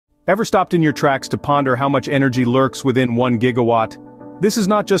Ever stopped in your tracks to ponder how much energy lurks within 1 gigawatt? This is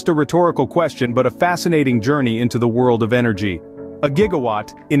not just a rhetorical question but a fascinating journey into the world of energy. A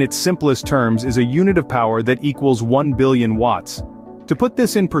gigawatt, in its simplest terms, is a unit of power that equals 1 billion watts. To put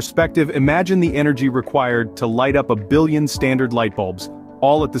this in perspective, imagine the energy required to light up 1 billion standard light bulbs,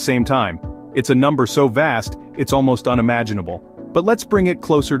 all at the same time. It's a number so vast, it's almost unimaginable. But let's bring it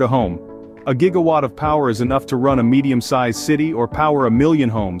closer to home. A gigawatt of power is enough to run a medium-sized city or power 1 million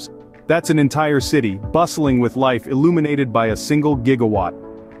homes. That's an entire city, bustling with life, illuminated by a single gigawatt.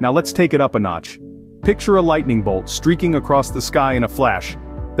 Now let's take it up a notch. Picture a lightning bolt streaking across the sky in a flash.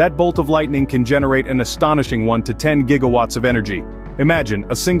 That bolt of lightning can generate an astonishing 1 to 10 gigawatts of energy. Imagine,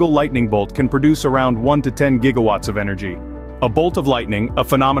 a single lightning bolt can produce around 1 to 10 gigawatts of energy. A bolt of lightning, a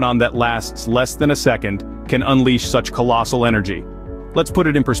phenomenon that lasts less than a second, can unleash such colossal energy. Let's put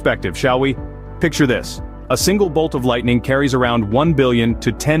it in perspective, shall we? Picture this. A single bolt of lightning carries around 1 billion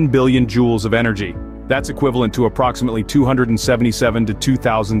to 10 billion joules of energy. That's equivalent to approximately 277 to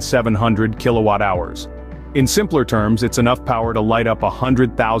 2,700 kilowatt hours. In simpler terms, it's enough power to light up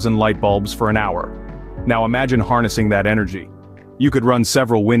 100,000 light bulbs for an hour. Now imagine harnessing that energy. You could run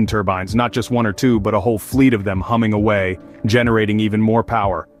several wind turbines, not just one or two, but a whole fleet of them humming away, generating even more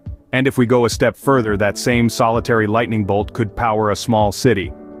power. And if we go a step further, that same solitary lightning bolt could power a small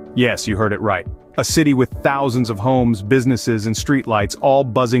city. Yes, you heard it right. A city with thousands of homes, businesses, and streetlights, all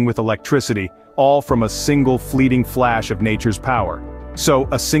buzzing with electricity, all from a single fleeting flash of nature's power. So,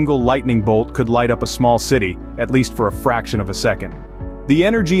 a single lightning bolt could light up a small city, at least for a fraction of a second. The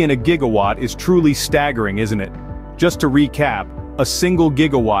energy in a gigawatt is truly staggering, isn't it? Just to recap, a single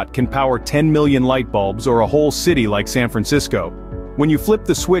gigawatt can power 10 million light bulbs or a whole city like San Francisco. When you flip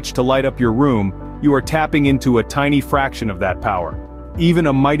the switch to light up your room, you are tapping into a tiny fraction of that power. Even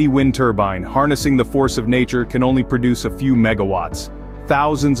a mighty wind turbine, harnessing the force of nature, can only produce a few megawatts,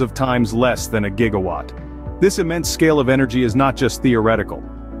 thousands of times less than a gigawatt. This immense scale of energy is not just theoretical.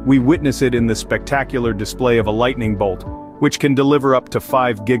 We witness it in the spectacular display of a lightning bolt, which can deliver up to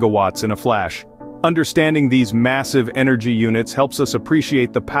 5 gigawatts in a flash. Understanding these massive energy units helps us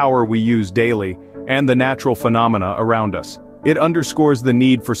appreciate the power we use daily, and the natural phenomena around us. It underscores the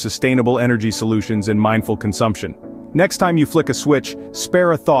need for sustainable energy solutions and mindful consumption. Next time you flick a switch,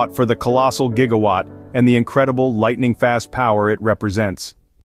 spare a thought for the colossal gigawatt and the incredible lightning-fast power it represents.